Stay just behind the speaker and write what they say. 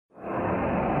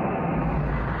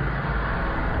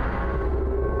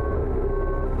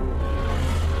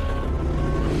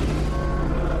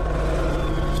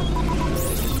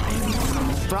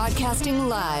Broadcasting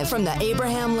live from the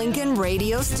Abraham Lincoln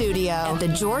Radio Studio at the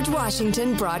George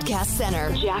Washington Broadcast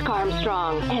Center. Jack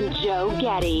Armstrong and Joe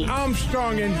Getty.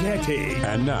 Armstrong and Getty.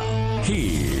 And now,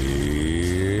 here's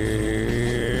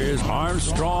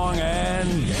Armstrong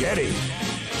and Getty.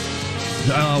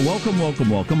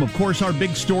 Welcome. Of course, our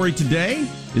big story today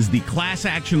is the class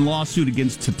action lawsuit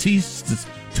against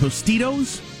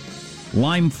Tostitos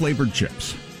lime-flavored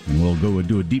chips. And we'll go and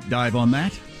do a deep dive on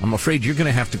that. I'm afraid you're going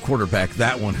to have to quarterback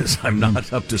that one as I'm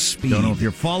not up to speed. Don't know if you're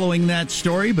following that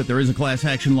story, but there is a class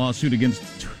action lawsuit against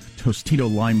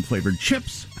Tostito lime-flavored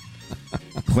chips,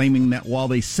 claiming that while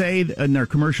they say in their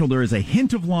commercial there is a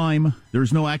hint of lime,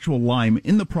 there's no actual lime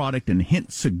in the product, and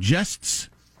hint suggests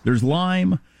there's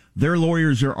lime. Their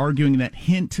lawyers are arguing that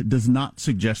hint does not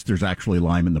suggest there's actually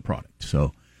lime in the product.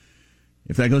 So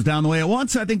if that goes down the way it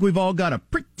wants, I think we've all got a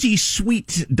pretty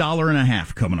sweet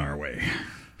 $1.50 coming our way.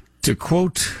 To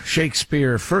quote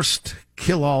Shakespeare, first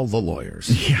kill all the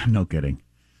lawyers. Yeah, no kidding.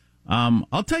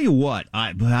 I'll tell you what,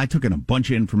 I took in a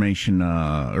bunch of information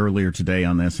earlier today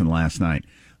on this and last night.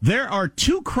 There are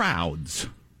two crowds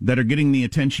that are getting the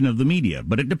attention of the media,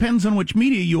 but it depends on which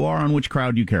media you are, on which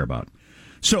crowd you care about.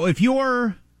 So if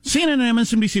you're CNN,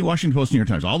 MSNBC, Washington Post, New York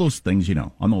Times, all those things,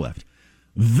 on the left,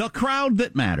 the crowd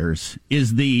that matters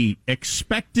is the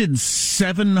expected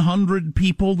 700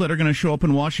 people that are going to show up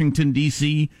in Washington,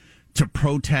 D.C., to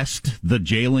protest the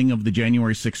jailing of the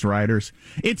January 6th rioters.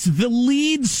 It's the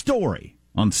lead story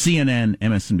on CNN,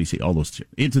 MSNBC, all those two.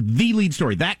 It's the lead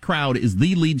story. That crowd is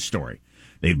the lead story.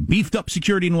 They've beefed up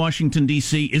security in Washington,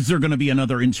 D.C. Is there going to be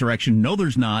another insurrection? No,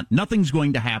 there's not. Nothing's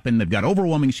going to happen. They've got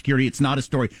overwhelming security. It's not a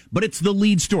story, but it's the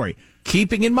lead story.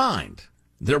 Keeping in mind,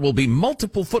 there will be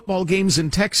multiple football games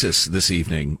in Texas this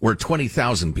evening where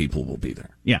 20,000 people will be there.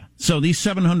 Yeah. So these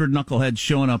 700 knuckleheads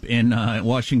showing up in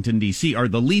Washington, D.C. are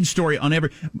the lead story on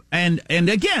every... And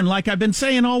again, like I've been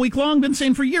saying all week long, been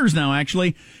saying for years now,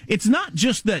 actually, it's not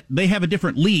just that they have a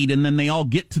different lead and then they all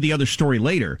get to the other story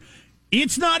later.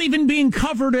 It's not even being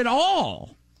covered at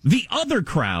all. The other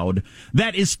crowd,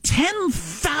 that is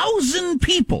 10,000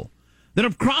 people that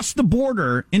have crossed the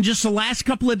border in just the last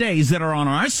couple of days that are on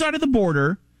our side of the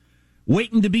border,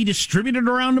 waiting to be distributed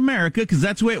around America, because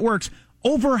that's the way it works.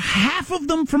 Over half of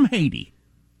them from Haiti.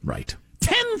 Right.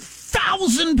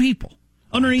 10,000 people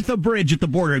underneath a bridge at the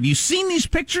border. Have you seen these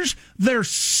pictures? They're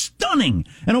stunning.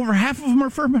 And over half of them are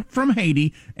from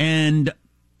Haiti. And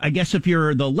I guess if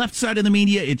you're the left side of the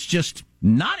media, it's just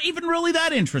not even really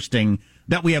that interesting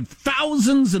that we have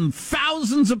thousands and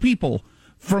thousands of people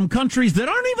from countries that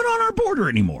aren't even on our border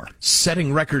anymore.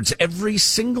 Setting records every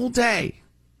single day.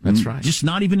 That's right. Just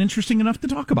not even interesting enough to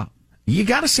talk about. You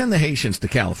got to send the Haitians to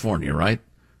California, right?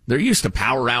 They're used to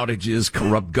power outages,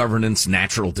 corrupt governance,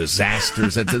 natural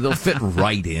disasters. They'll fit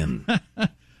right in.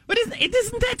 But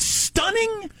isn't that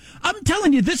stunning? I'm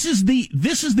telling you, this is the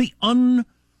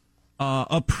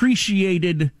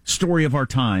unappreciated story of our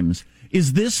times,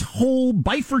 is this whole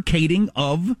bifurcating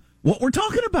of what we're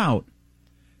talking about.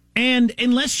 And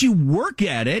unless you work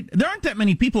at it, there aren't that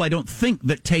many people, I don't think,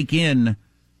 that take in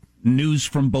news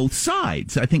from both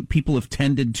sides. I think people have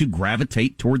tended to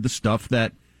gravitate toward the stuff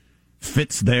that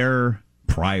fits their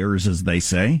priors, as they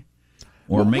say,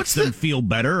 or makes them feel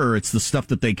better, or it's the stuff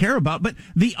that they care about. But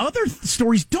the other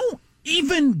stories don't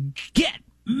even get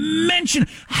mentioned.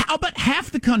 How about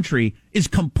half the country is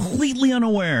completely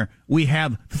unaware we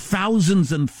have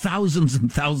thousands and thousands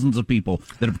and thousands of people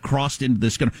that have crossed into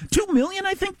this country. 2 million,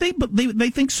 I think they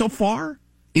think so far.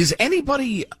 Is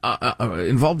anybody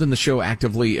involved in the show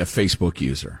actively a Facebook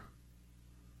user?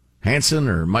 Hanson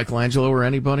or Michelangelo or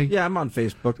anybody? Yeah, I'm on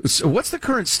Facebook. So what's the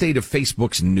current state of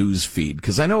Facebook's news feed?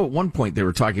 Because I know at one point they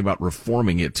were talking about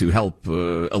reforming it to help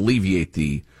alleviate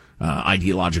the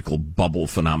ideological bubble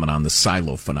phenomenon, the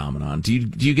silo phenomenon. Do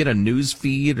you get a news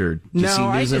feed or do you see news in there? No,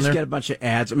 I just get a bunch of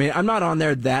ads. I mean, I'm not on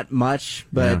there that much,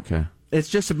 but it's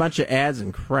just a bunch of ads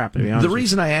and crap, to be honest. The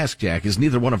reason I ask, Jack, is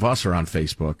neither one of us are on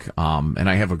Facebook, and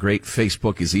I have a great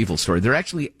Facebook is evil story. They're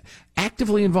actually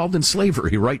actively involved in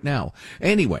slavery right now.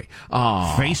 Anyway.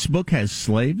 Facebook has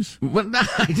slaves? Well, no,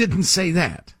 I didn't say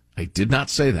that. I did not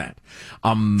say that.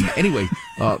 Anyway,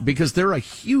 because they're a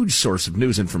huge source of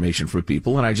news information for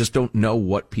people, and I just don't know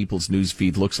what people's news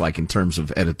feed looks like in terms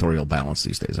of editorial balance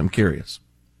these days. I'm curious.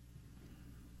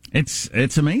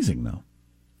 It's amazing, though.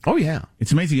 Oh, yeah.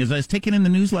 It's amazing. As I was taking in the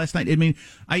news last night, I mean,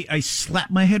 I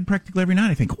slap my head practically every night.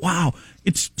 I think, wow,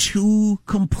 it's two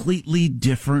completely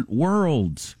different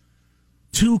worlds.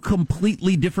 Two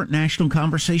completely different national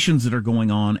conversations that are going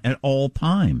on at all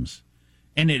times.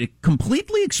 And it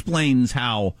completely explains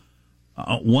how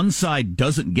one side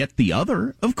doesn't get the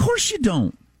other. Of course you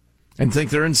don't. And think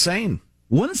they're insane.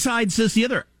 one side says the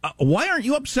other, why aren't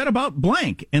you upset about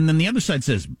blank? And then the other side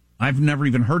says, I've never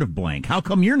even heard of blank. How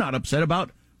come you're not upset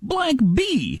about blank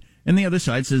B? And the other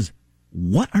side says,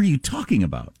 what are you talking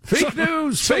about? Fake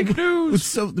news.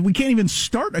 So we can't even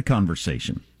start a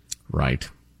conversation. Right.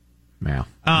 Yeah.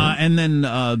 And then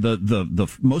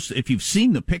the most, if you've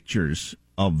seen the pictures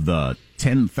of the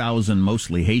 10,000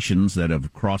 mostly Haitians that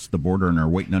have crossed the border and are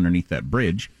waiting underneath that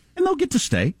bridge, and they'll get to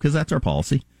stay because that's our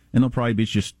policy, and they'll probably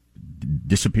just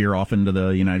disappear off into the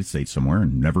United States somewhere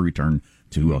and never return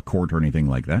to a court or anything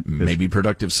like that. Maybe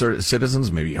productive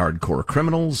citizens, maybe hardcore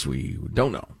criminals. We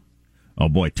don't know. Oh,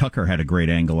 boy, Tucker had a great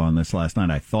angle on this last night,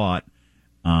 I thought.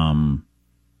 The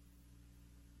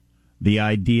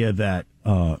idea that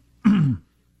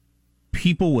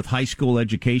people with high school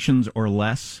educations or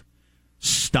less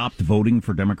stopped voting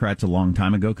for Democrats a long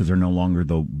time ago because they're no longer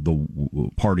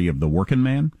the party of the working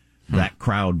man. That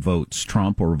crowd votes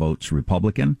Trump or votes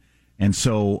Republican. And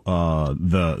so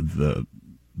the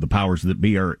powers that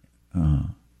be are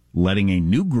letting a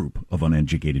new group of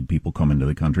uneducated people come into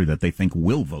the country that they think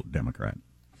will vote Democrat.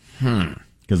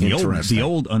 Because the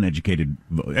old uneducated,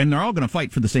 and they're all going to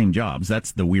fight for the same jobs.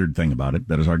 That's the weird thing about it.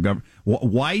 That is our government.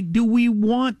 Why do we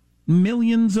want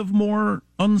millions of more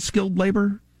unskilled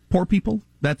labor, poor people?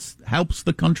 That helps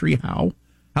the country. How?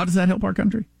 How does that help our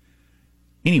country?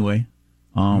 Anyway.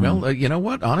 Well, you know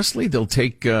what? Honestly, they'll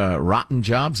take rotten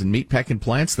jobs in meatpacking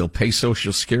plants. They'll pay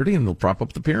Social Security, and they'll prop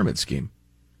up the pyramid scheme.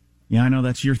 Yeah, I know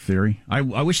that's your theory. I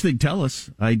wish they'd tell us.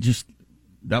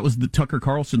 That was the Tucker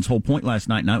Carlson's whole point last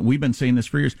night. Now, we've been saying this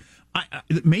for years.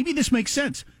 Maybe this makes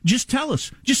sense. Just tell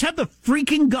us. Just have the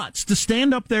freaking guts to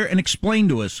stand up there and explain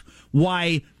to us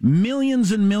why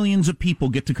millions and millions of people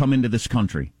get to come into this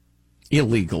country.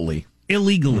 Illegally.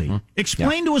 Mm-hmm.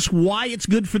 Explain to us why it's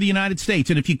good for the United States.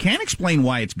 And if you can't explain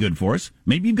why it's good for us,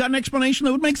 maybe you've got an explanation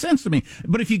that would make sense to me.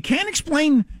 But if you can't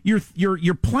explain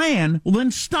your plan, well, then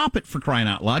stop it, for crying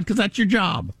out loud, because that's your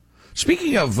job.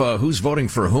 Speaking of who's voting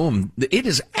for whom, it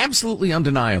is absolutely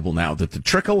undeniable now that the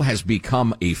trickle has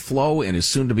become a flow and is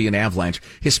soon to be an avalanche.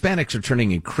 Hispanics are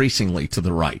turning increasingly to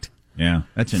the right. Yeah,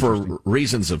 that's interesting. For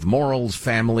reasons of morals,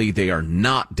 family, they are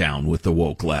not down with the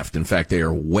woke left. In fact, they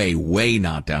are way, way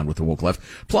not down with the woke left.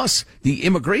 Plus, the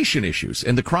immigration issues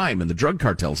and the crime and the drug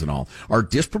cartels and all are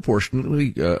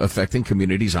disproportionately affecting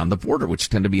communities on the border, which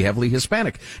tend to be heavily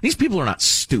Hispanic. These people are not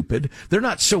stupid. They're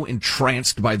not so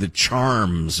entranced by the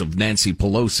charms of Nancy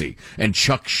Pelosi and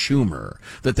Chuck Schumer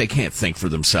that they can't think for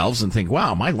themselves and think,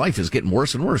 wow, my life is getting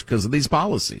worse and worse because of these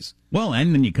policies. Well,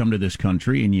 and then you come to this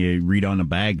country and you read on a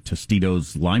bag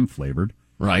Tostitos lime flavored.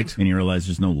 Right. And you realize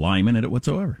there's no lime in it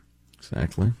whatsoever.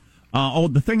 Exactly.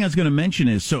 The thing I was going to mention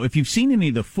is, so if you've seen any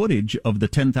of the footage of the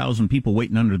 10,000 people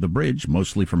waiting under the bridge,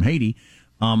 mostly from Haiti,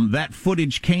 that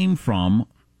footage came from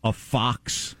a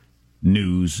Fox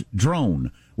News drone.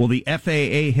 Well, the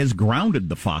FAA has grounded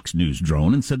the Fox News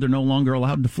drone and said they're no longer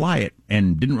allowed to fly it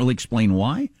and didn't really explain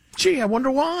why. Gee, I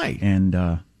wonder why.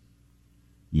 And,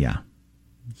 yeah.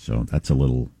 So that's a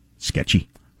little sketchy.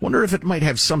 Wonder if it might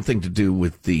have something to do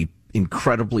with the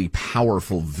incredibly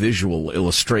powerful visual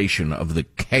illustration of the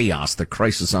chaos, the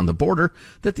crisis on the border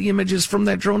that the images from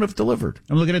that drone have delivered.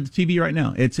 I'm looking at the TV right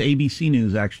now. It's ABC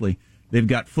News, actually. They've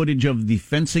got footage of the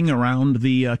fencing around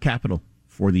the Capitol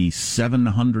for the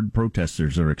 700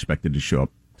 protesters that are expected to show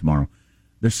up tomorrow.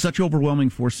 There's such overwhelming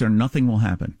force there, nothing will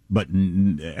happen. But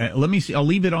let me see. I'll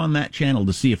leave it on that channel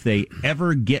to see if they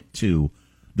ever get to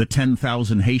the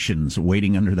 10,000 Haitians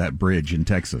waiting under that bridge in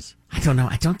Texas. I don't know.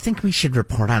 I don't think we should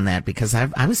report on that because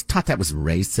I was taught that was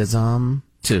racism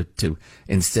to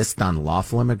insist on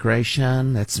lawful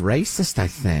immigration. That's racist, I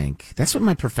think. That's what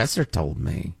my professor told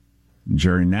me.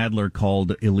 Jerry Nadler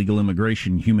called illegal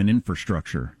immigration human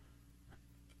infrastructure.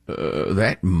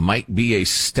 That might be a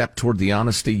step toward the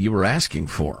honesty you were asking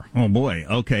for. Oh, boy.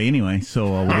 Okay, anyway,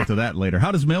 so we'll get to that later.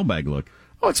 How does mailbag look?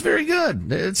 Oh, it's very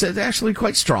good. It's actually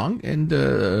quite strong. And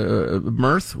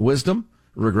mirth, wisdom,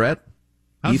 regret,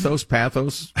 ethos,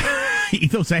 pathos.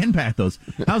 Ethos and pathos.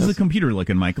 How's the computer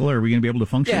looking, Michael? Are we going to be able to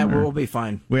function? Yeah, we'll be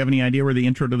fine. We have any idea where the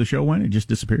intro to the show went? It just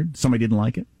disappeared? Somebody didn't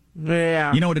like it?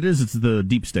 Yeah. You know what it is? It's the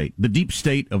deep state. The deep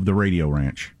state of the radio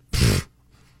ranch.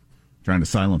 Trying to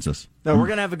silence us. No, we're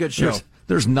going to have a good show.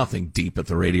 There's nothing deep at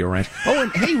the radio ranch. Oh,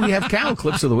 and hey, we have Cal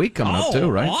Clips of the Week coming up too,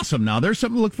 right? Awesome. Now, there's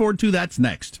something to look forward to. That's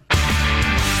next.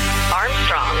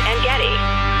 Armstrong and Getty.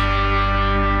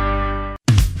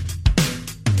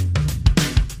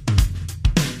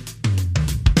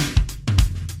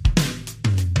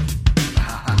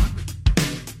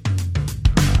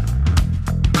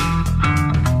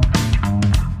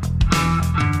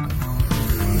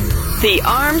 The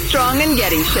Armstrong and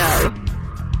Getty Show.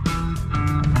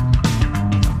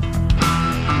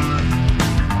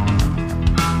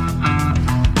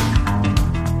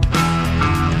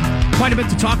 quite a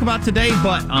bit to talk about today,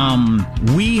 but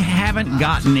we haven't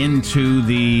gotten into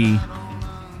the...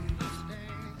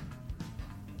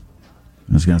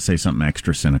 I was going to say something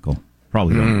extra cynical.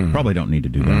 Probably don't need to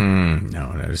do that.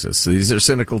 No, these are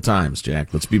cynical times,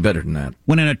 Jack. Let's be better than that.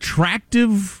 When an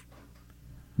attractive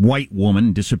white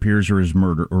woman disappears or is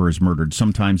murdered,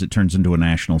 sometimes it turns into a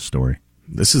national story.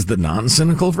 This is the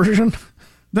non-cynical version?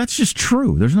 That's just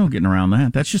true. There's no getting around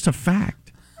that. That's just a fact.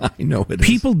 I know it is.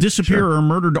 People disappear or are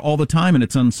murdered all the time, and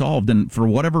it's unsolved. And for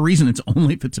whatever reason, it's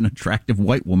only if it's an attractive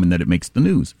white woman that it makes the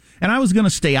news. And I was going to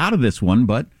stay out of this one,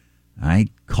 but I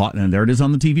caught, and there it is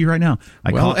on the TV right now.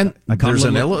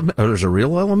 There's a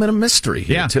real element of mystery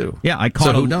here, too. Yeah, I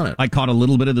caught a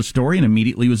little bit of the story and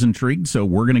immediately was intrigued, so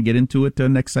we're going to get into it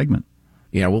next segment.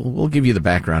 Yeah, we'll give you the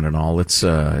background and all. It's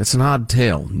an odd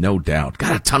tale, no doubt.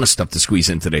 Got a ton of stuff to squeeze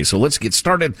in today, so let's get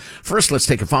started. First, let's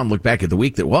take a fond look back at the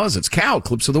week that was. It's Cal,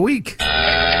 Clips of the Week.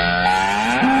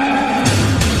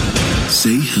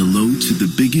 Say hello to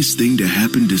the biggest thing to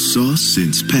happen to Sauce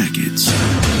since Packets.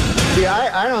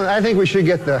 Yeah, I think we should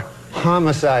get the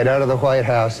homicide out of the White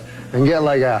House and get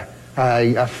like a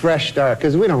fresh start,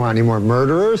 because we don't want any more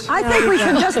murderers. I think we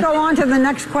should just go on to the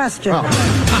next question.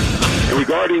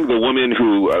 Regarding the woman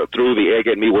who threw the egg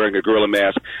at me wearing a gorilla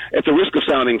mask, at the risk of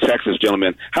sounding sexist,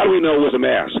 gentlemen, how do we know it was a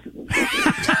mask?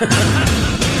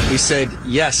 We said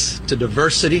yes to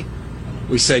diversity.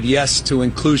 We said yes to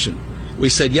inclusion. We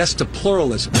said yes to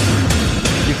pluralism.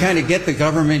 You kind of get the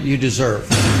government you deserve.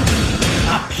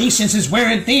 My patience is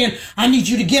wearing thin. I need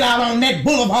you to get out on that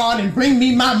boulevard and bring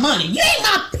me my money. You ain't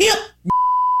my pimp.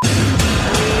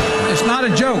 It's not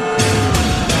a joke.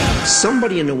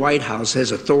 Somebody in the White House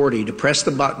has authority to press the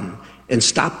button and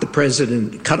stop the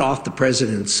president, cut off the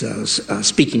president's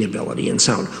speaking ability and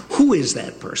sound. Who is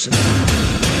that person?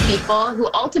 People who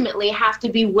ultimately have to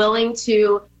be willing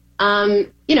to,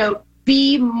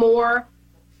 be more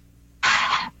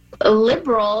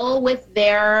liberal with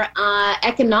their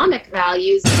economic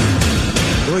values.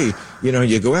 Boy,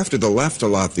 you go after the left a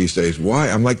lot these days. Why?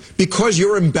 I'm like, because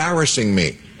you're embarrassing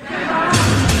me.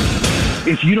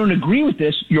 If you don't agree with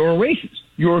this, you're a racist,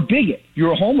 you're a bigot,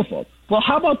 you're a homophobe. Well,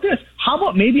 how about this? How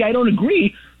about maybe I don't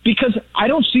agree because I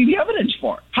don't see the evidence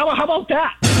for it? How about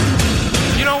that?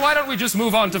 Why don't we just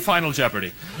move on to Final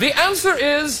Jeopardy? The answer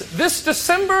is this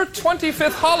December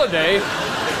 25th holiday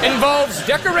involves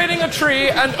decorating a tree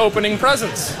and opening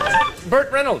presents.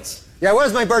 Burt Reynolds. Yeah,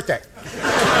 where's my birthday?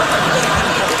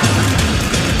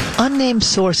 Unnamed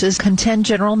sources contend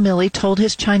General Milley told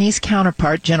his Chinese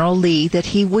counterpart, General Lee, that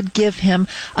he would give him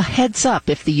a heads up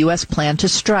if the U.S. planned to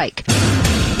strike.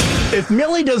 If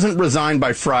Milley doesn't resign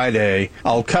by Friday,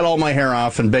 I'll cut all my hair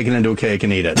off and bake it into a cake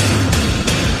and eat it.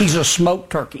 He's a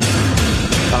smoked turkey.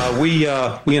 We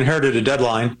inherited a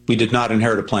deadline. We did not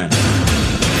inherit a plan.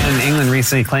 And England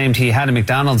recently claimed he had a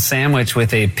McDonald's sandwich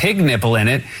with a pig nipple in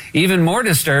it. Even more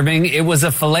disturbing, it was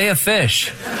a fillet of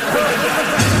fish.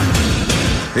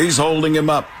 He's holding him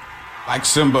up like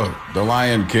Simba, the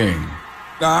Lion King.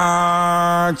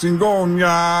 Jab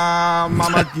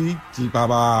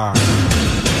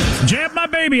my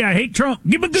baby, I hate Trump.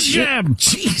 Give him a good jab.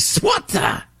 Jeez, what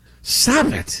the?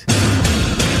 Stop it.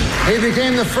 He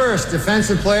became the first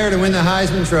defensive player to win the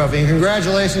Heisman Trophy. And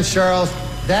congratulations, Charles.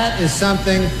 That is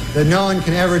something that no one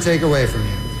can ever take away from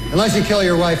you. Unless you kill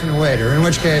your wife and a waiter, in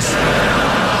which case...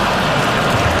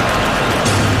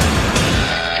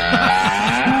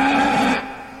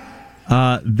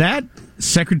 That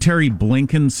Secretary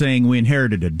Blinken saying we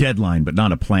inherited a deadline but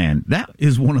not a plan, that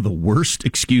is one of the worst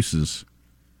excuses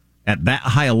at that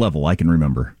high a level I can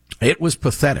remember. It was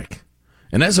pathetic.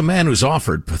 And as a man who's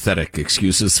offered pathetic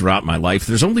excuses throughout my life,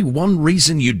 there's only one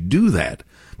reason you do that.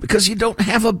 Because you don't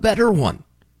have a better one.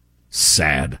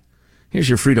 Sad. Here's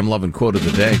your freedom-loving quote of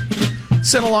the day.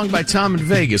 Sent along by Tom in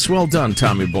Vegas. Well done,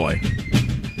 Tommy boy.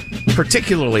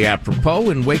 Particularly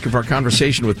apropos in wake of our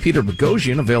conversation with Peter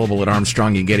Boghossian, available at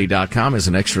ArmstrongandGetty.com as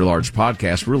an extra-large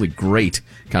podcast. Really great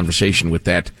conversation with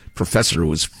that professor who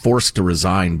was forced to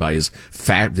resign by his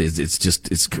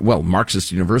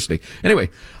Marxist university. Anyway,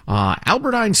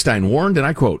 Albert Einstein warned, and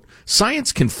I quote,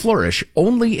 "Science can flourish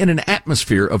only in an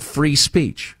atmosphere of free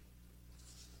speech."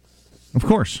 Of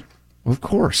course. Of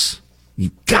course.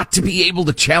 You've got to be able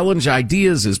to challenge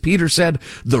ideas. As Peter said,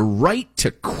 the right to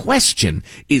question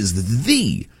is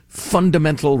the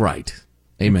fundamental right.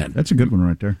 Amen. That's a good one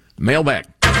right there. Mailbag.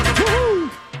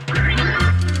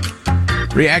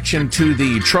 Reaction to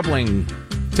the troubling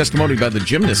testimony by the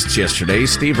gymnasts yesterday.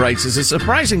 Steve writes, is it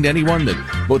surprising to anyone that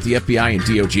both the FBI and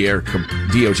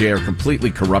DOJ are completely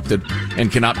corrupted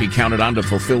and cannot be counted on to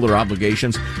fulfill their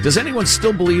obligations? Does anyone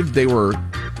still believe they were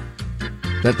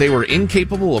that they were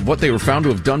incapable of what they were found to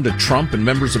have done to Trump and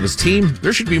members of his team,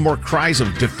 there should be more cries of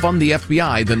defund the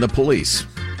FBI than the police.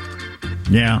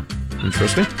 Yeah.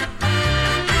 Interesting.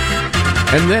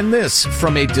 And then this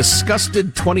from a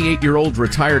disgusted 28-year-old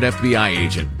retired FBI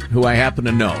agent who I happen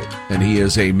to know. And he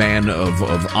is a man of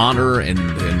honor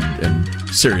and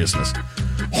seriousness.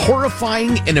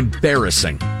 Horrifying and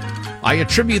embarrassing. I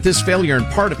attribute this failure in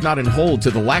part, if not in whole,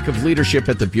 to the lack of leadership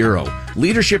at the Bureau.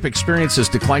 Leadership experience has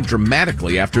declined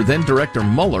dramatically after then-Director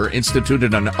Mueller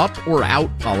instituted an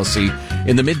up-or-out policy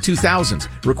in the mid-2000s,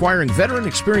 requiring veteran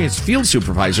experienced field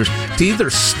supervisors to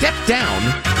either step down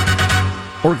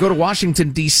or go to Washington,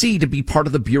 D.C. to be part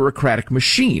of the bureaucratic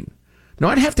machine. Now,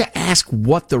 I'd have to ask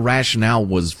what the rationale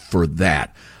was for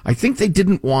that. I think they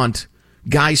didn't want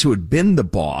guys who had been the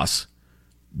boss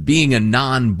being a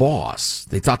non-boss.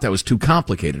 They thought that was too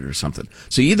complicated or something.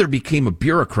 So you either became a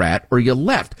bureaucrat or you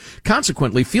left.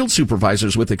 Consequently, field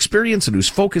supervisors with experience and whose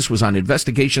focus was on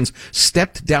investigations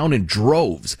stepped down in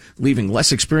droves, leaving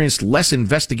less experienced, less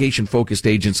investigation-focused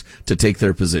agents to take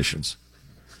their positions.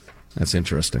 That's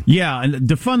interesting. Yeah, and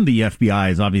defund the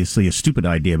FBI is obviously a stupid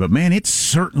idea, but man, it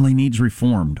certainly needs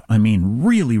reformed. I mean,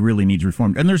 really, really needs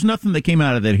reformed. And there's nothing that came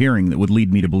out of that hearing that would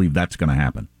lead me to believe that's going to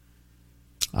happen.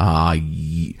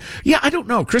 Yeah, I don't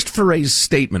know. Christopher Wray's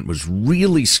statement was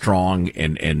really strong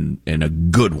and a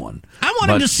good one. I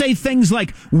wanted to say things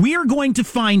like, we're going to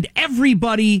find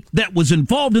everybody that was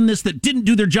involved in this that didn't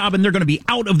do their job, and they're going to be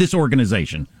out of this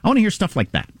organization. I want to hear stuff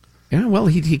like that. Yeah, well,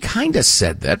 he kind of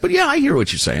said that, but yeah, I hear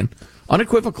what you're saying.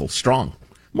 Unequivocal, strong.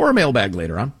 More mailbag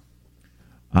later on.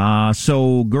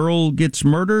 So girl gets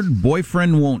murdered,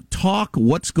 boyfriend won't talk.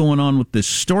 What's going on with this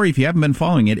story? If you haven't been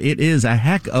following it, it is a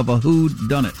heck of a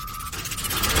whodunit.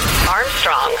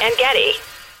 Armstrong and Getty.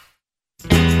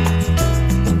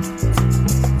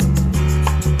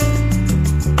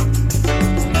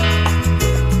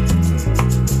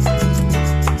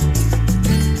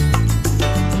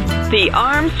 The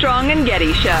Armstrong and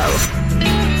Getty Show.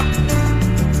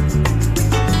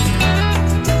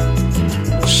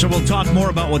 So we'll talk more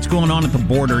about what's going on at the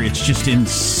border. It's just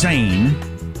insane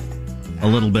a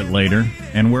little bit later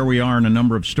and where we are in a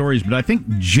number of stories. But I think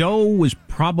Joe was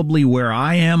probably where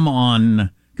I am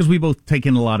on, because we both take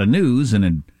in a lot of news and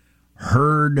had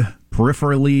heard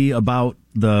peripherally about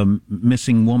the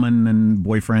missing woman and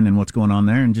boyfriend and what's going on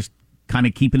there and just kind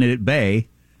of keeping it at bay.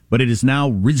 But it has now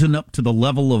risen up to the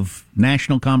level of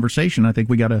national conversation. I think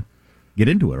we got to get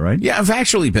into it, right? Yeah, I've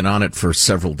actually been on it for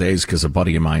several days because a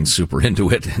buddy of mine's super into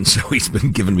it, and so he's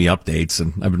been giving me updates,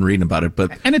 and I've been reading about it.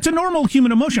 And it's a normal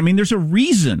human emotion. I mean, there's a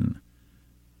reason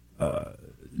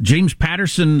James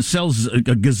Patterson sells a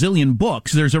gazillion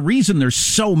books. There's a reason there's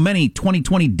so many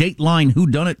 2020 Dateline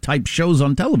whodunit type shows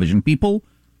on television. People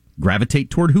gravitate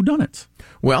toward whodunits.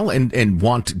 Well, and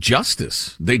want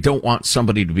justice. They don't want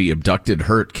somebody to be abducted,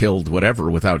 hurt, killed, whatever,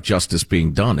 without justice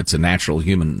being done. It's a natural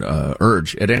human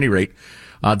urge. At any rate,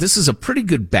 this is a pretty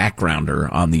good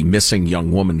backgrounder on the missing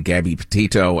young woman, Gabby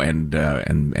Petito, and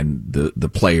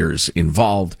the players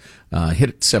involved. Hit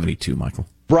it 72, Michael.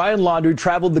 Brian Laundrie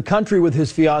traveled the country with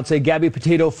his fiancée, Gabby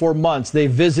Petito, for months. They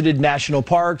visited national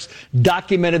parks,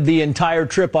 documented the entire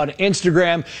trip on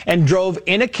Instagram, and drove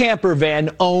in a camper van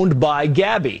owned by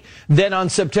Gabby. Then on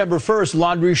September 1st,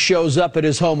 Laundrie shows up at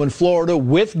his home in Florida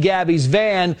with Gabby's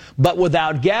van, but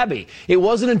without Gabby. It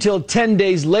wasn't until 10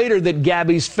 days later that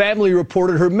Gabby's family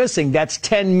reported her missing. That's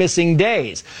 10 missing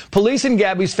days. Police and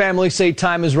Gabby's family say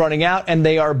time is running out, and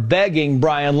they are begging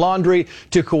Brian Laundrie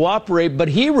to cooperate, but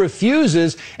he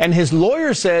refuses. And his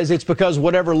lawyer says it's because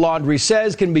whatever Laundrie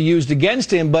says can be used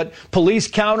against him. But police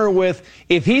counter with,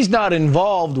 if he's not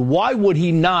involved, why would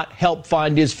he not help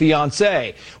find his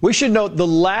fiancée? We should note the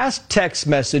last text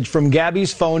message from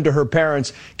Gabby's phone to her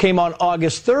parents came on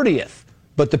August 30th.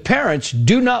 But the parents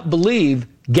do not believe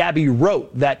Gabby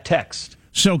wrote that text.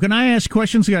 So can I ask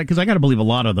questions? Because I got to believe a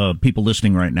lot of the people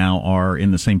listening right now are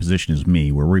in the same position as me,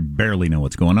 where we barely know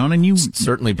what's going on, and you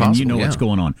certainly possible, and you know what's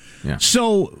going on. Yeah.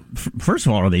 So, first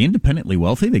of all, are they independently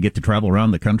wealthy? They get to travel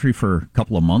around the country for a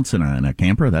couple of months in a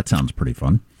camper. That sounds pretty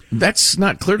fun. That's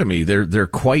not clear to me. They're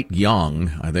quite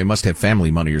young. They must have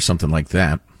family money or something like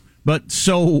that. But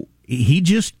so he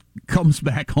just comes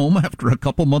back home after a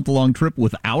couple-month-long trip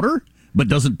without her, but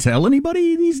doesn't tell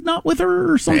anybody he's not with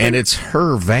her or something. And it's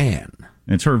her van.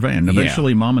 It's her van.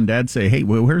 Eventually, Mom and Dad say, "Hey,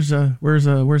 where's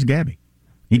Gabby?"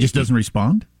 He just doesn't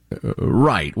respond.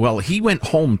 Right. Well, he went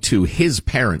home to his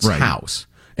parents' house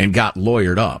and got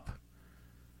lawyered up,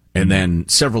 and then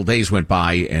several days went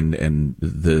by, and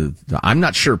the I'm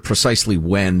not sure precisely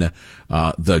when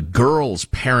the girl's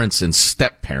parents and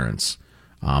step-parents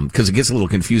because it gets a little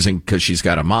confusing because she's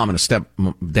got a mom and a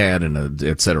stepdad and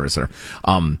et cetera, et cetera.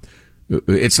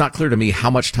 It's not clear to me how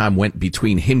much time went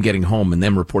between him getting home and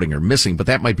them reporting her missing, but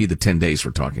that might be the 10 days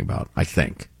we're talking about, I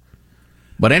think.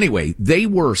 But anyway, they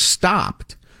were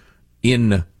stopped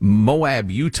in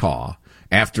Moab, Utah,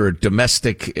 after a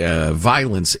domestic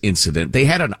violence incident. They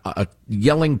had a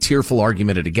yelling, tearful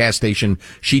argument at a gas station.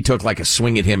 She took like a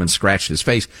swing at him and scratched his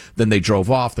face. Then they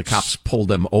drove off. The cops pulled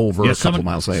them over a couple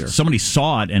miles later. Somebody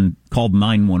saw it and called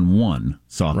 911,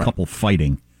 saw a couple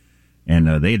fighting.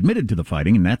 And they admitted to the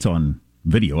fighting, and that's on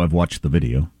video. I've watched the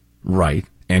video. Right.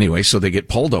 Anyway, so they get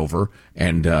pulled over,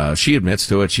 and she admits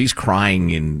to it. She's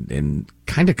crying and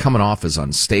kind of coming off as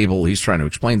unstable. He's trying to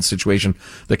explain the situation.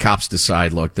 The cops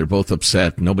decide, look, they're both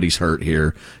upset. Nobody's hurt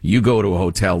here. You go to a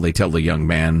hotel. They tell the young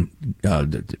man,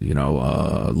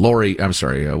 Lori, I'm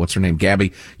sorry, what's her name?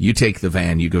 Gabby, you take the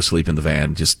van. You go sleep in the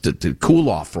van just to cool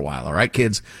off for a while. All right,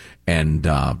 kids? And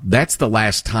that's the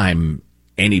last time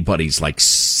anybody's like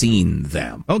seen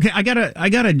them. Okay, I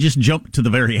gotta just jump to the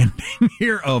very ending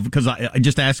here because I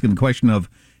just asked him the question of,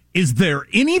 is there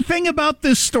anything about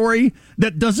this story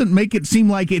that doesn't make it seem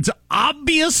like it's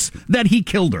obvious that he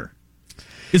killed her?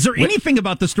 Is there anything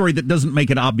about the story that doesn't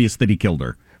make it obvious that he killed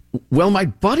her? Well, my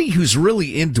buddy who's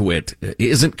really into it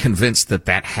isn't convinced that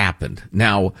happened.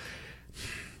 Now,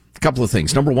 couple of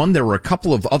things. Number one, there were a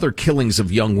couple of other killings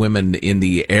of young women in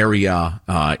the area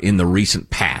in the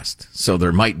recent past. So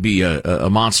there might be a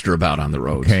monster about on the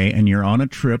road. Okay, and you're on a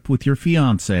trip with your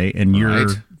fiance, and your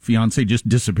fiance just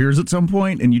disappears at some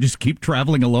point, and you just keep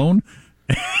traveling alone?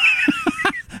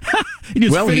 You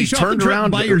just he turned around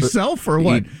by yourself, or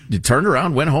what? He turned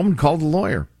around, went home, and called a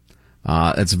lawyer.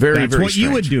 It's very, That's very what strange.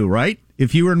 you would do, right?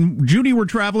 If you and Judy were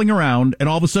traveling around, and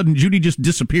all of a sudden Judy just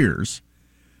disappears,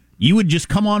 you would just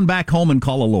come on back home and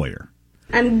call a lawyer.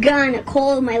 I'm gonna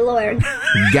call my lawyer.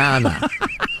 Gonna.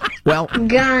 Well,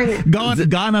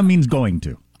 Gonna means going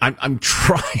to. I'm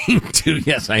trying to.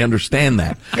 Yes, I understand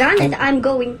that. Gonna, I'm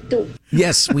going to.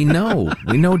 Yes, we know.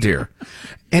 We know, dear.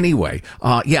 Anyway,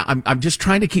 I'm just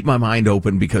trying to keep my mind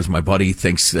open because my buddy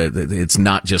thinks that it's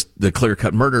not just the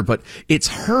clear-cut murder, but it's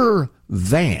her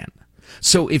van.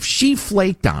 So if she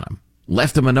flaked on him,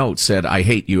 left him a note, said, "I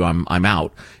hate you, I'm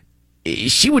out,"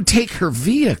 she would take her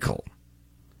vehicle.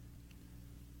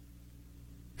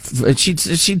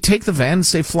 She'd take the van and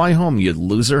say, "Fly home, you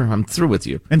loser. I'm through with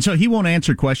you." And so he won't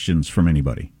answer questions from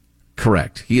anybody.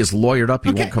 Correct. He is lawyered up.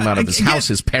 He won't come out of his house.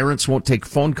 His parents won't take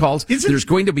phone calls. There's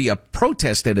going to be a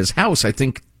protest at his house, I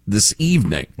think, this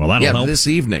evening. Well, that'll help. This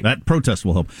evening. That protest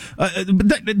will help.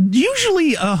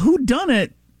 Usually,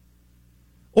 whodunit,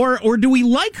 or do we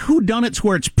like whodunits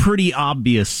where it's pretty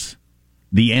obvious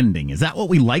the ending? Is that what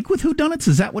we like with whodunits?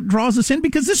 Is that what draws us in?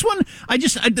 Because this one,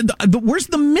 where's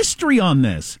the mystery on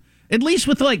this? At least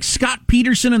with like Scott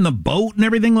Peterson and the boat and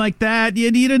everything like that, you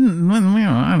didn't.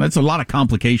 That's a lot of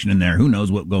complication in there. Who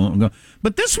knows what going on?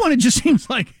 But this one, it just seems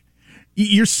like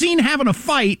you're seen having a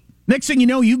fight. Next thing you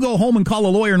know, you go home and call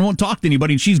a lawyer and won't talk to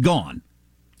anybody, and she's gone.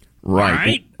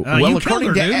 Right. Well,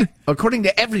 according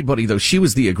to everybody, though, she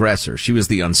was the aggressor. She was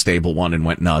the unstable one and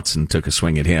went nuts and took a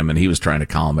swing at him, and he was trying to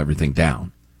calm everything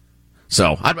down.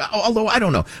 So, although I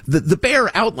don't know, the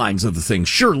bare outlines of the thing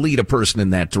sure lead a person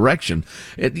in that direction.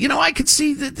 I could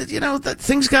see that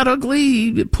things got ugly.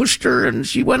 It pushed her and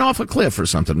she went off a cliff or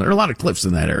something. There are a lot of cliffs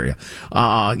in that area.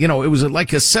 It was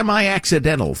like a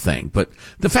semi-accidental thing. But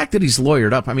the fact that he's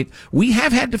lawyered up, I mean, we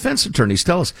have had defense attorneys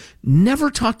tell us,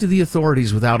 never talk to the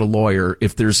authorities without a lawyer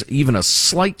if there's even a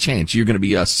slight chance you're going to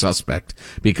be a suspect,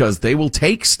 because they will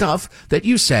take stuff that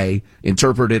you say,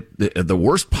 interpret it the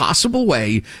worst possible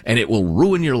way, and it will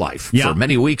ruin your life for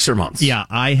many weeks or months. Yeah,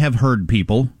 I have heard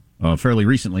people fairly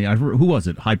recently. Who was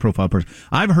it? High profile person.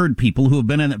 I've heard people who have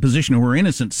been in that position who are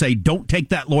innocent say, "Don't take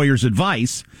that lawyer's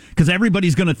advice because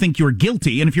everybody's going to think you're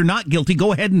guilty, and if you're not guilty,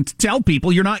 go ahead and tell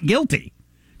people you're not guilty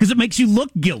because it makes you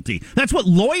look guilty." That's what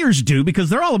lawyers do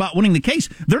because they're all about winning the case.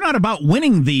 They're not about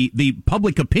winning the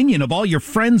public opinion of all your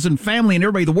friends and family and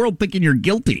everybody in the world thinking you're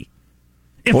guilty.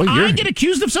 If I get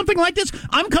accused of something like this,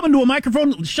 I'm coming to a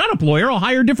microphone. Shut up, lawyer. I'll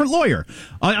hire a different lawyer.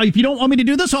 If you don't want me to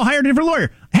do this, I'll hire a different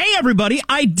lawyer. Hey, everybody,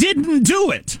 I didn't do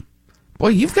it. Boy,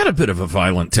 you've got a bit of a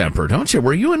violent temper, don't you?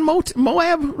 Were you in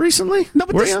Moab recently? No,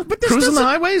 but this cruising the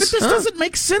highways? But this doesn't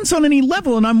make sense on any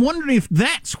level, and I'm wondering if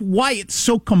that's why it's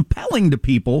so compelling to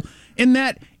people, in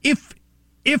that if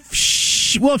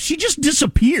she just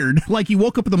disappeared, like you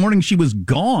woke up in the morning, she was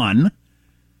gone,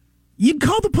 you'd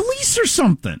call the police or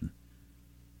something.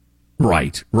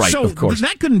 Right, so of course.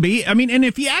 That couldn't be. I mean, and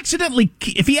if he accidentally,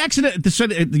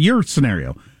 your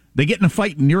scenario, They get in a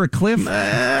fight near a cliff?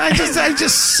 I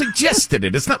just suggested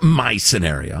it. It's not my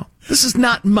scenario. This is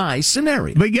not my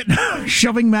scenario. They get a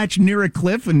shoving match near a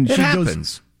cliff and she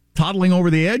goes toddling over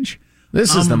the edge?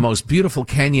 This is the most beautiful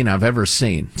canyon I've ever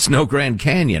seen. Snow Grand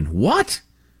Canyon. What?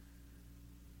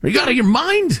 Are you out of your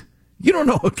mind? You don't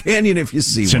know a canyon if you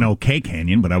see it's one. It's an okay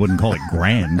canyon, but I wouldn't call it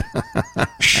grand.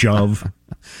 Shove.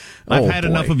 I've had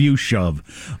enough of you, shove.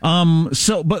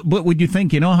 But would you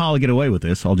think, how I'll get away with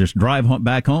this? I'll just drive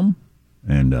back home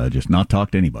and just not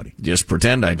talk to anybody. Just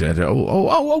pretend I did.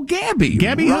 Gabby.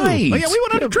 Gabby, right. Oh, yeah, we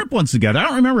went on a trip once together. I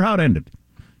don't remember how it ended.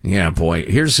 Yeah, boy.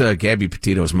 Here's Gabby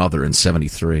Petito's mother in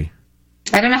 73.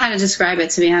 I don't know how to describe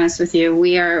it, to be honest with you.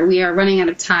 We are running out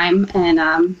of time,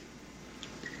 and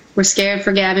we're scared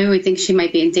for Gabby. We think she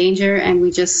might be in danger, and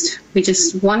we just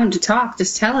want him to talk.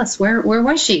 Just tell us, where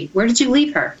was she? Where did you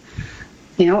leave her?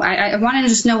 I wanted to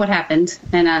just know what happened,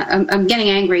 and I'm getting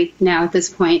angry now at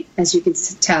this point, as you can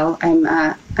tell.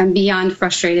 I'm beyond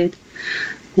frustrated.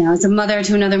 As a mother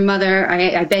to another mother,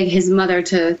 I beg his mother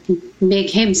to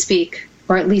make him speak,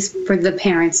 or at least for the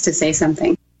parents to say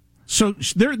something. So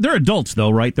they're adults,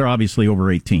 though, right? They're obviously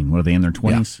over 18. What are they, in their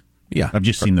 20s? Yeah. I've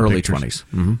just seen the early pictures. 20s.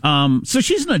 Mm-hmm. So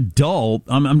she's an adult.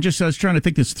 I was trying to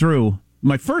think this through.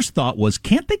 My first thought was,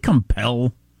 can't they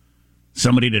compel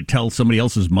somebody to tell somebody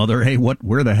else's mother, hey,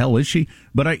 where the hell is she?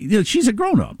 But she's a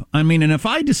grown-up. I mean, and if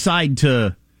I decide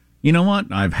to, you know what,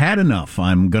 I've had enough.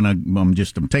 I'm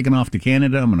taking off to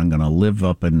Canada, and I'm going to live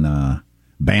up in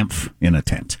Banff in a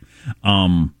tent.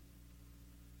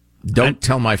 Don't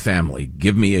tell my family.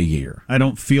 Give me a year. I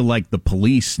don't feel like the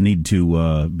police need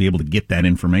to be able to get that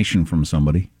information from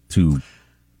somebody to.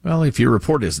 Well, if your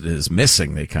report is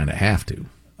missing, they kind of have to.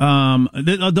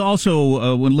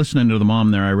 Also, when listening to the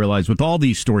mom there, I realized with all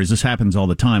these stories, this happens all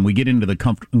the time. We get into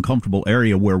the uncomfortable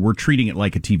area where we're treating it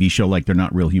like a TV show, like they're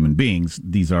not real human beings.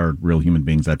 These are real human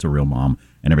beings. That's a real mom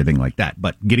and everything like that.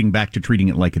 But getting back to treating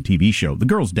it like a TV show, the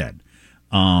girl's dead.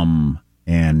 And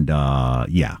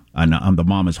the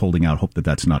mom is holding out hope that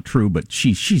that's not true, but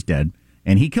she's dead,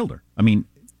 and he killed her. I mean,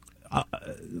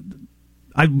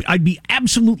 I'd be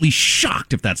absolutely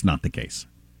shocked if that's not the case.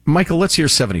 Michael, let's hear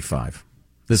 75.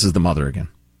 This is the mother again.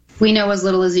 We know as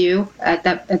little as you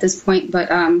at this point, but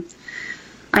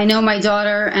I know my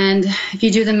daughter, and if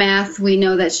you do the math, we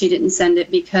know that she didn't send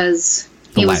it because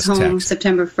he was home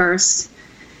September 1st,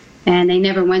 and they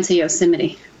never went to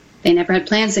Yosemite. They never had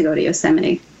plans to go to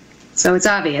Yosemite. So it's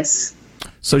obvious.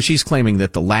 So she's claiming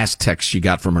that the last text she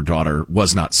got from her daughter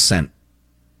was not sent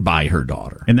by her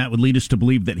daughter. And that would lead us to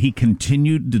believe that he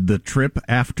continued the trip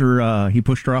after he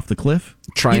pushed her off the cliff?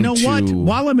 What?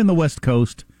 While I'm in the West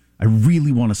Coast, I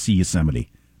really want to see Yosemite.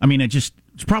 I mean, it's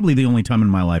probably the only time in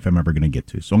my life I'm ever going to get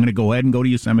to. So I'm going to go ahead and go to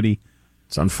Yosemite.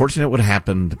 It's unfortunate what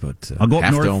happened, but I'll go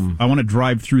up north. I want to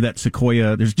drive through that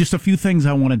sequoia. There's just a few things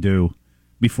I want to do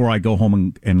before I go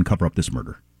home and cover up this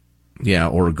murder. Yeah,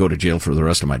 or go to jail for the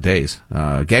rest of my days.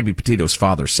 Gabby Petito's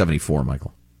father, 74,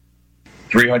 Michael.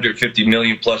 350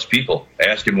 million plus people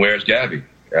asking, where's Gabby?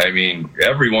 I mean,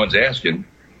 everyone's asking.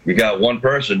 You got one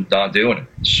person not doing it.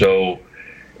 So,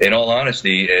 in all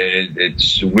honesty,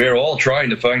 we're all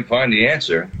trying to find the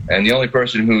answer, and the only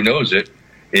person who knows it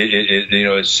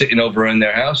is sitting over in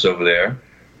their house over there.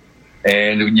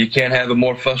 And you can't have a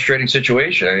more frustrating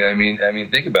situation. I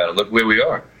mean, think about it. Look where we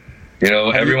are.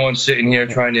 Everyone's sitting here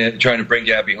trying to bring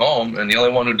Gabby home, and the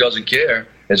only one who doesn't care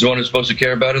is the one who's supposed to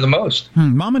care about her the most.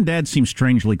 Mom and Dad seem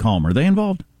strangely calm. Are they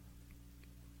involved?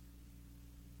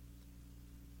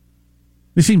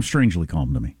 They seem strangely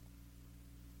calm to me.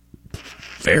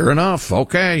 Fair enough.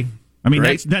 Okay. I mean,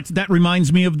 that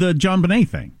reminds me of the John Bonet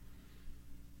thing.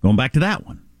 Going back to that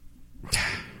one.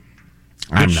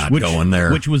 I'm not going there.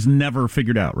 Which was never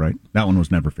figured out, right? That one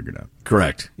was never figured out.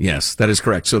 Correct. Yes, that is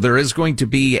correct. So there is going to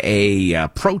be a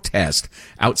protest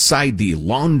outside the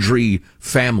Laundry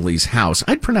family's house.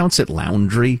 I'd pronounce it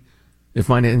Laundry if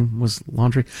my name was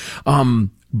Laundry.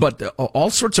 But all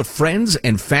sorts of friends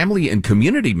and family and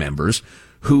community members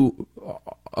who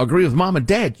agree with Mom and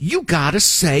Dad. You got to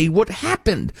say what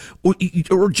happened,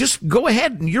 or just go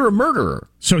ahead and you're a murderer.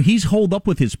 So he's holed up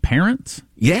with his parents?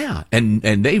 Yeah, and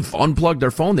they've unplugged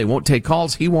their phone. They won't take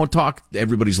calls. He won't talk.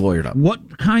 Everybody's lawyered up.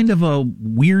 What kind of a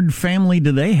weird family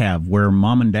do they have where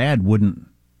Mom and Dad wouldn't?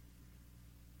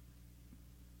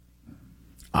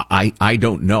 I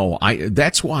don't know.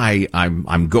 That's why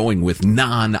I'm going with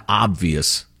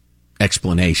non-obvious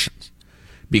explanations.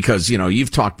 Because,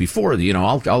 you've talked before,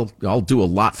 I'll do a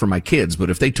lot for my kids, but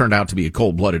if they turned out to be a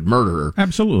cold-blooded murderer,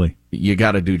 absolutely, you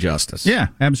got to do justice. Yeah,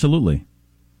 absolutely.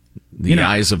 The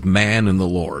eyes of man and the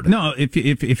Lord. No,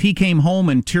 if he came home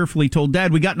and tearfully told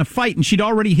Dad, we got in a fight and she'd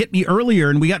already hit me earlier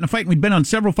and we got in a fight and we'd been on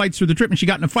several fights through the trip and she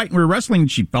got in a fight and we were wrestling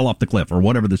and she fell off the cliff or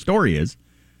whatever the story is.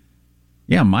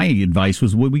 Yeah, my advice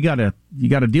was, well, you got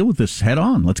to deal with this head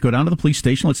on. Let's go down to the police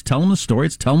station. Let's tell them the story.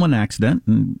 Let's tell them an accident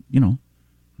and,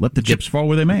 let the chips fall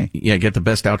where they may. Yeah, get the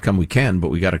best outcome we can, but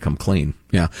we got to come clean.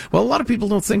 Yeah. Well, a lot of people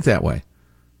don't think that way.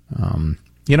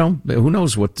 Who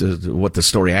knows what the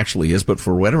story actually is, but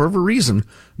for whatever reason,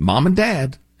 Mom and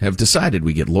Dad have decided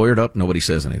we get lawyered up, nobody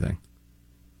says anything.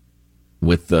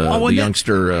 With the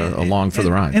youngster along for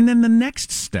the ride. And then the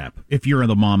next step, if you're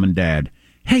the mom and dad,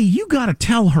 hey, you got to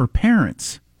tell her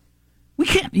parents. We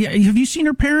can't. Have you seen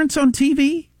her parents on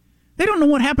TV? They don't know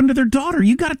what happened to their daughter.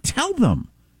 You got to tell them.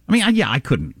 I mean, I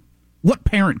couldn't. What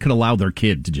parent could allow their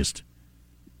kid to just...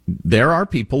 There are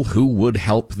people who would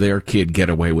help their kid get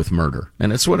away with murder,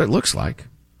 and it's what it looks like.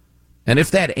 And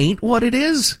if that ain't what it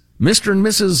is, Mr. and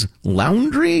Mrs.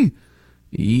 Laundry,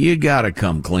 you gotta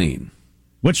come clean.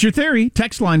 What's your theory?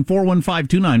 Text line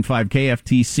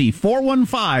 415-295-KFTC.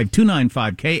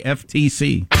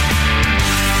 415-295-KFTC.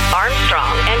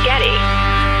 Armstrong and Getty.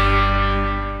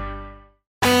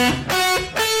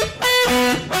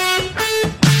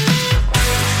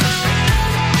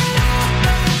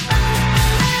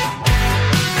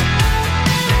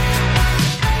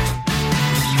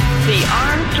 The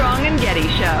Armstrong and Getty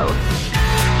Show.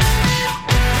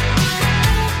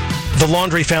 The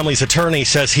Laundrie family's attorney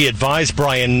says he advised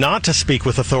Brian not to speak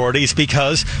with authorities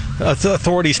because the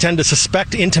authorities tend to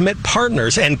suspect intimate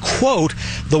partners and, quote,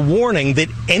 the warning that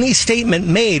any statement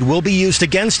made will be used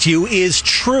against you is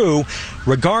true,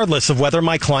 regardless of whether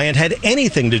my client had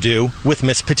anything to do with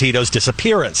Miss Petito's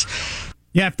disappearance.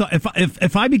 Yeah,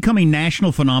 if I become a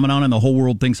national phenomenon and the whole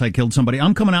world thinks I killed somebody,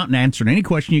 I'm coming out and answering any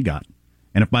question you got.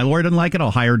 And if my lawyer doesn't like it, I'll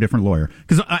hire a different lawyer.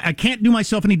 Because I can't do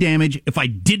myself any damage if I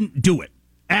didn't do it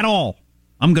at all.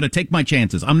 I'm going to take my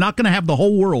chances. I'm not going to have the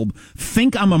whole world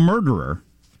think I'm a murderer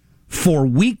for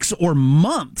weeks or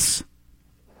months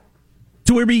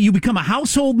to where you become a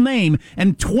household name,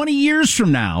 and 20 years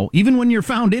from now, even when you're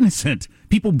found innocent,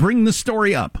 people bring the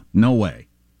story up. No way.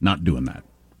 Not doing that.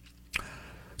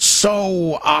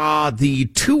 So, the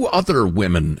two other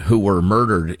women who were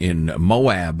murdered in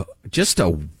Moab just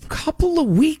a couple of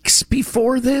weeks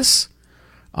before this,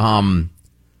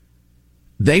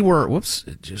 they were, whoops,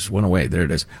 it just went away. There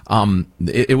it is.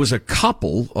 It was a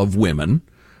couple of women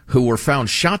who were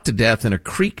found shot to death in a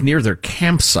creek near their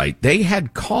campsite. They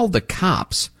had called the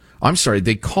cops.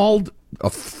 They called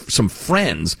some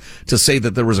friends to say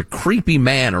that there was a creepy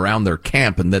man around their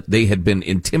camp and that they had been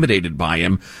intimidated by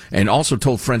him, and also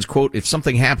told friends, quote, if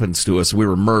something happens to us, we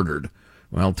were murdered.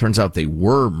 Well, it turns out they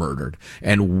were murdered.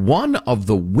 And one of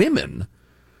the women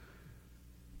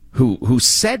who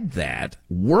said that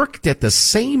worked at the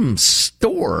same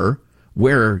store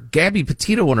where Gabby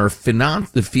Petito and her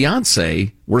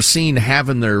fiance were seen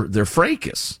having their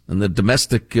fracas in the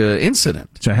domestic incident.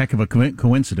 It's a heck of a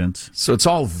coincidence. So it's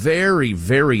all very,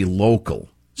 very local.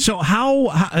 So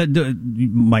you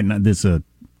might not, this is a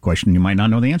question you might not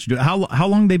know the answer to. How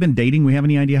long they been dating? We have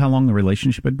any idea how long the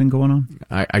relationship had been going on?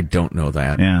 I don't know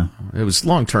that. Yeah. It was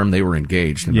long term. They were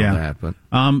engaged. I know that. But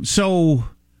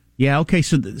yeah, okay.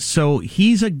 So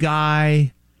he's a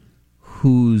guy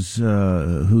who's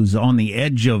on the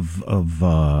edge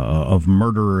of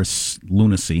murderous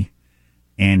lunacy,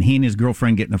 and he and his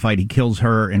girlfriend get in a fight. He kills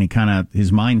her, and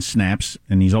his mind snaps,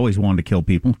 and he's always wanted to kill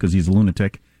people because he's a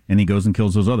lunatic, and he goes and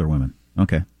kills those other women.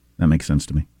 Okay, that makes sense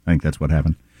to me. I think that's what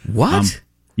happened. What?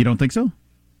 You don't think so?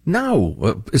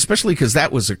 No, especially because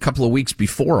that was a couple of weeks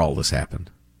before all this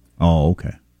happened. Oh,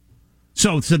 okay.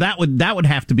 So that would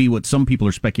have to be what some people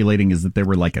are speculating, is that they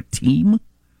were like a team.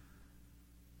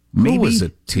 Maybe. Who was a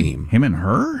team? Him and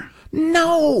her?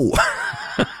 No.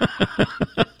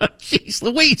 Jeez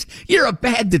Louise, you're a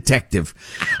bad detective.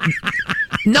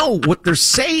 No, what they're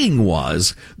saying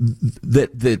was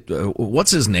that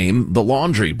what's his name? The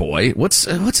laundry boy. What's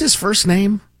his first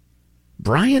name?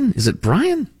 Brian? Is it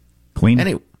Brian? Clean.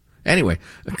 Anyway,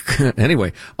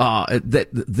 that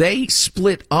they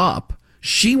split up.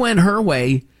 She went her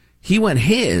way, he went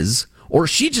his, or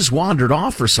she just wandered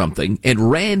off or something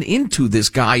and ran into this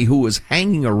guy who was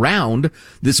hanging around,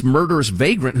 this murderous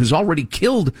vagrant who's already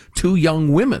killed two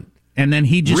young women. And then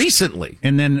he just... Recently.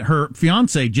 And then her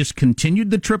fiance just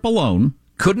continued the trip alone.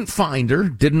 Couldn't find her,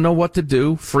 didn't know what to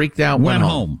do, freaked out, went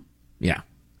home. Yeah,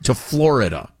 to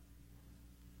Florida.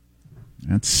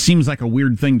 That seems like a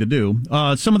weird thing to do.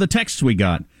 Some of the texts we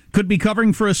got. Could be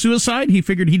covering for a suicide. He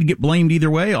figured he'd get blamed either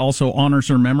way. Also honors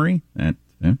her memory.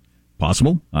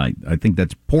 Possible. I think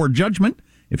that's poor judgment.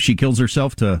 if she kills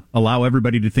herself to allow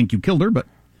everybody to think you killed her. But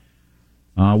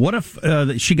what if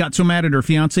she got so mad at her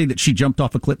fiancé that she jumped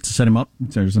off a cliff to set him up?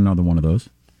 There's another one of those.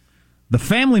 The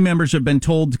family members have been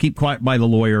told to keep quiet by the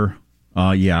lawyer.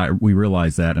 Yeah, we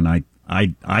realize that, and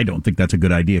I don't think that's a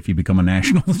good idea if you become a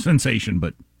national sensation,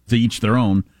 but to each their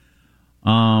own.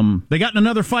 They got in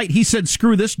another fight. He said,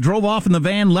 screw this, drove off in the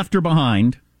van, left her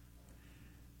behind.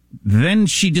 Then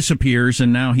she disappears,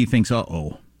 and now he thinks,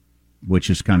 uh-oh, which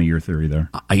is kind of your theory there.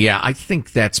 Yeah, I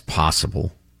think that's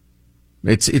possible.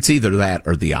 It's either that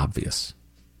or the obvious.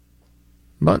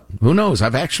 But who knows?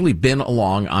 I've actually been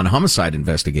along on homicide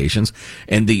investigations,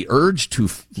 and the urge to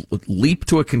leap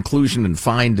to a conclusion and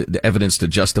find the evidence to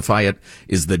justify it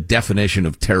is the definition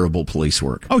of terrible police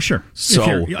work. Oh, sure.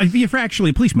 So if you're actually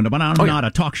a policeman, but I'm not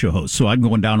a talk show host, so I'm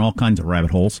going down all kinds of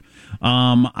rabbit holes.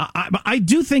 I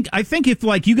think if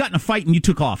like you got in a fight and you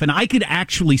took off, and I could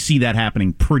actually see that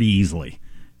happening pretty easily.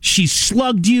 She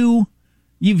slugged you.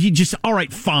 You just, all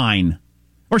right, fine.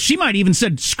 Or she might even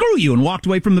said, screw you, and walked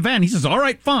away from the van. He says, all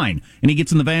right, fine. And he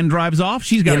gets in the van, drives off.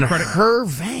 She's got her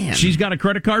van. She's got a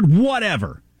credit card,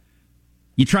 whatever.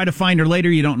 You try to find her later,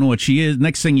 you don't know what she is.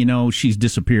 Next thing you know, she's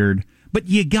disappeared. But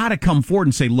you got to come forward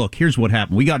and say, look, here's what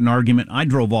happened. We got an argument. I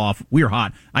drove off. We were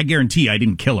hot. I guarantee I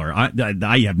didn't kill her. I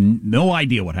have no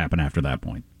idea what happened after that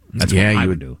point. That's what I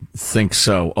would do. Think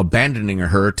so. Abandoning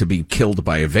her to be killed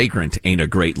by a vagrant ain't a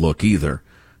great look either.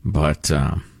 But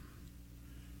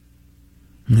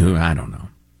I don't know.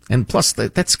 And plus,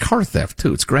 that's car theft,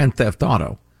 too. It's grand theft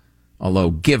auto. Although,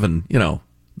 given,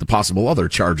 the possible other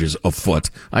charges afoot,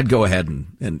 I'd go ahead and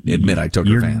admit I took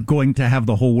her van. You're going to have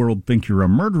the whole world think you're a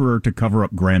murderer to cover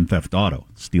up grand theft auto,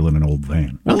 stealing an old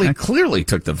van. Well, he clearly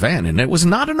took the van, and it was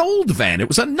not an old van. It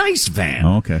was a nice van.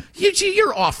 Oh, okay.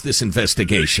 You're off this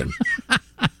investigation.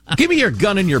 Give me your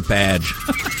gun and your badge.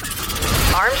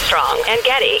 Armstrong and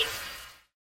Getty.